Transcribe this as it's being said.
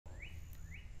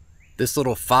This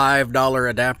little $5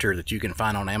 adapter that you can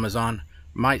find on Amazon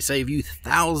might save you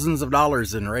thousands of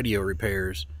dollars in radio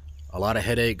repairs, a lot of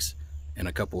headaches, and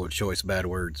a couple of choice bad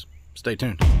words. Stay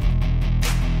tuned.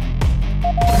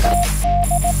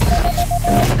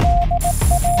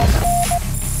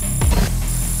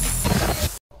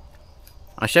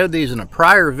 I showed these in a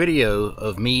prior video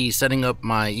of me setting up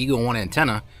my Eagle One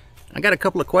antenna. I got a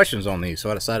couple of questions on these, so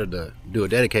I decided to do a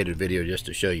dedicated video just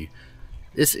to show you.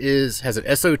 This has an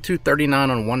SO239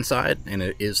 on one side, and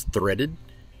it is threaded,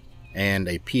 and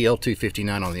a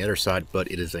PL259 on the other side, but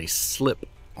it is a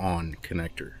slip-on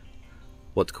connector.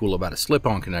 What's cool about a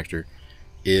slip-on connector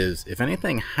is if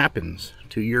anything happens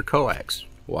to your coax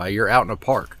while you're out in a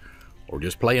park or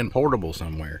just playing portable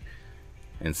somewhere,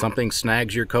 and something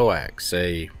snags your coax,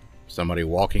 say somebody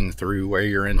walking through where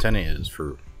your antenna is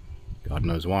for God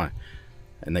knows why,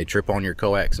 and they trip on your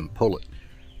coax and pull it,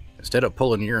 instead of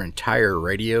pulling your entire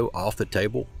radio off the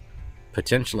table,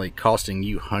 potentially costing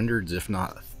you hundreds if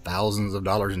not thousands of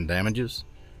dollars in damages,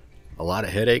 a lot of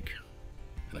headache,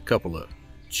 and a couple of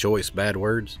choice bad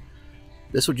words,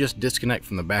 this will just disconnect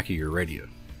from the back of your radio.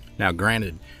 Now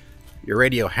granted, your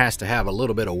radio has to have a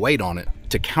little bit of weight on it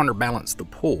to counterbalance the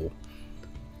pull,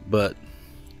 but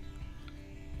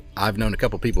I've known a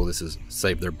couple people this has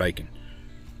saved their bacon.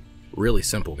 Really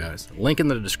simple, guys. Link in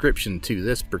the description to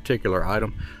this particular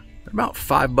item. They're about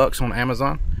 $5 on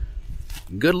Amazon.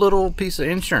 Good little piece of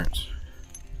insurance.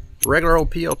 Regular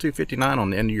old PL259 on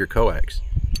the end of your coax.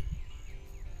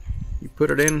 You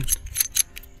put it in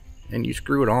and you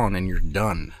screw it on and you're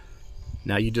done.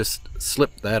 Now you just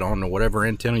slip that onto whatever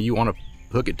antenna you want to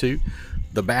hook it to,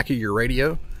 the back of your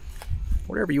radio,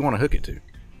 whatever you want to hook it to.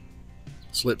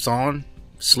 Slips on,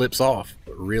 slips off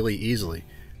really easily,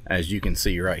 as you can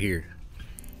see right here.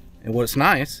 And what's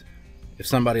nice, if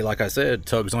somebody, like I said,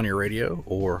 tugs on your radio,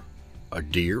 or a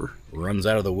deer runs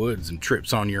out of the woods and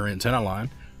trips on your antenna line,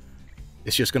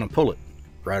 it's just going to pull it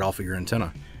right off of your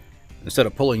antenna. Instead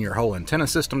of pulling your whole antenna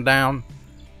system down,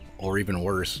 or even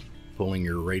worse, pulling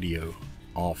your radio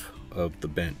off of the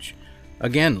bench.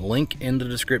 Again, link in the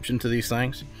description to these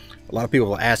things. A lot of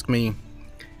people ask me,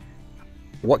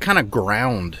 what kind of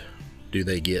ground do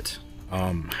they get?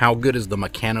 How good is the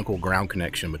mechanical ground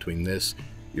connection between this,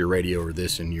 your radio, or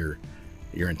this and your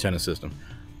antenna system?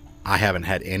 I haven't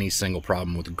had any single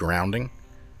problem with grounding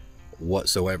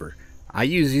whatsoever. I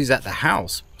use these at the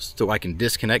house so I can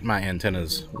disconnect my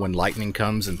antennas when lightning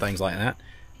comes and things like that,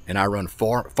 and I run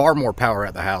far more power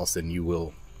at the house than you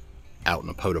will out in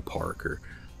a POTA park or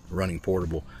running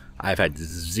portable. I've had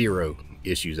zero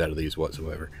issues out of these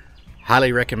whatsoever.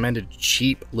 Highly recommended,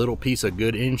 cheap little piece of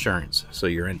good insurance so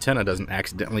your antenna doesn't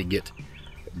accidentally get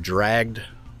dragged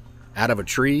out of a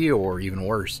tree, or even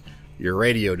worse, your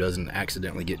radio doesn't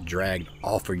accidentally get dragged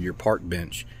off of your park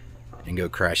bench and go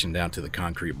crashing down to the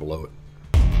concrete below it.